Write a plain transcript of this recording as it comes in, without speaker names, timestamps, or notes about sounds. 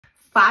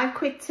5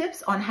 quick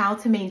tips on how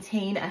to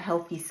maintain a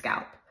healthy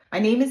scalp. My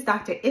name is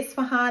Dr.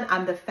 Isfahan.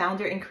 I'm the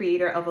founder and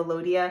creator of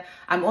Alodia.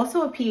 I'm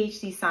also a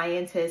PhD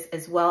scientist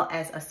as well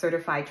as a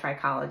certified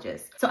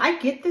trichologist. So I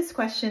get this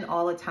question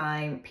all the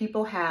time.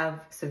 People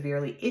have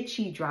severely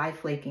itchy, dry,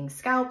 flaking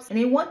scalps, and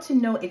they want to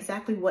know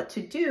exactly what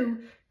to do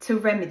to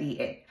remedy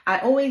it. I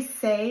always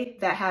say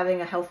that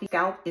having a healthy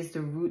scalp is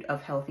the root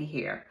of healthy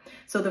hair.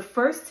 So the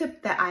first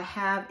tip that I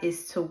have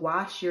is to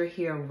wash your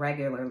hair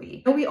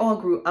regularly. We all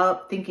grew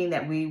up thinking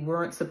that we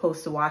weren't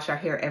supposed to wash our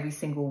hair every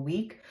single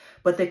week,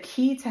 but the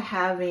key to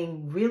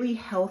having really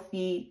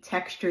healthy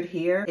textured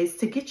hair is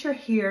to get your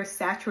hair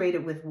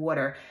saturated with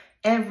water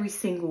every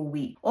single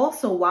week.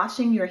 Also,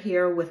 washing your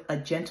hair with a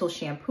gentle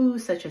shampoo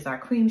such as our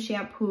cream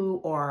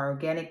shampoo or our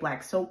organic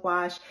black soap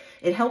wash,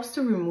 it helps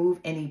to remove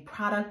any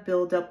product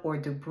buildup or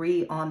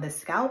debris on the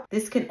scalp.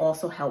 This can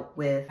also help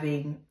with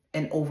having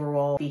an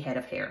overall healthy head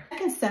of hair.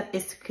 Second step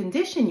is to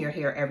condition your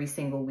hair every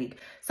single week.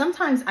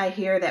 Sometimes I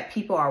hear that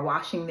people are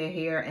washing their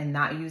hair and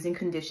not using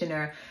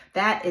conditioner.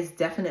 That is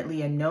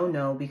definitely a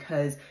no-no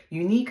because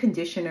you need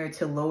conditioner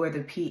to lower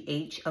the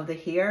pH of the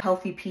hair,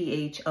 healthy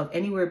pH of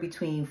anywhere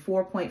between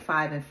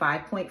 4.5 and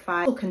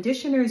 5.5. So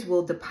conditioners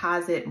will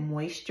deposit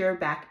moisture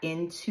back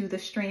into the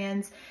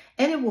strands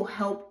and it will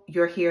help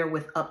your hair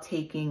with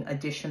uptaking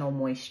additional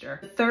moisture.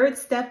 The third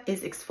step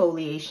is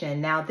exfoliation.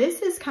 Now,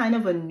 this is kind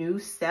of a new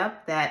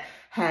step that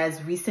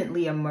has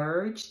recently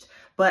emerged,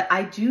 but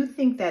I do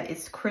think that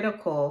it's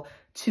critical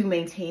to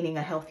maintaining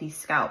a healthy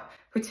scalp,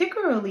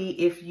 particularly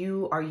if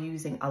you are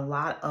using a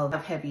lot of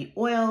heavy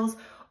oils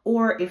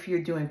or if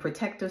you're doing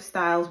protective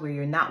styles where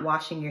you're not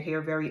washing your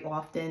hair very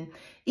often.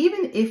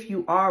 Even if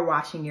you are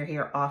washing your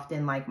hair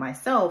often like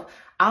myself,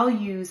 I'll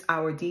use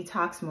our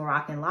Detox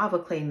Moroccan Lava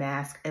Clay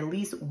Mask at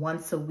least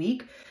once a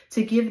week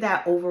to give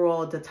that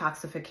overall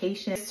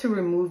detoxification, to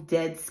remove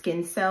dead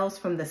skin cells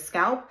from the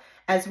scalp,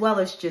 as well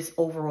as just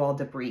overall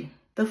debris.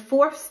 The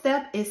fourth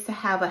step is to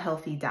have a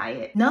healthy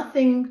diet.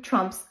 Nothing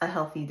trumps a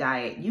healthy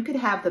diet. You could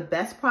have the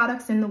best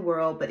products in the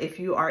world, but if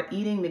you are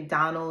eating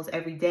McDonald's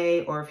every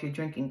day or if you're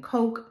drinking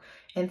Coke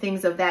and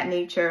things of that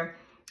nature,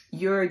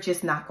 you're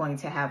just not going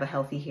to have a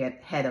healthy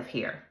head of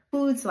hair.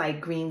 Foods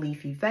like green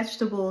leafy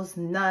vegetables,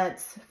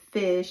 nuts,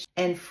 fish,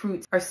 and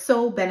fruits are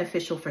so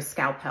beneficial for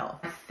scalp health.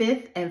 My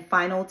fifth and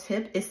final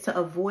tip is to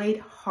avoid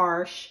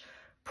harsh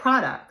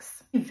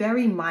products. Be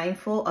very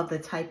mindful of the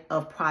type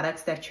of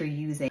products that you're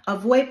using.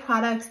 Avoid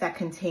products that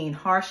contain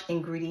harsh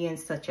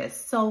ingredients such as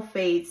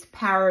sulfates,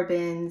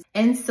 parabens,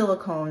 and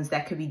silicones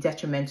that could be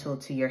detrimental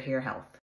to your hair health.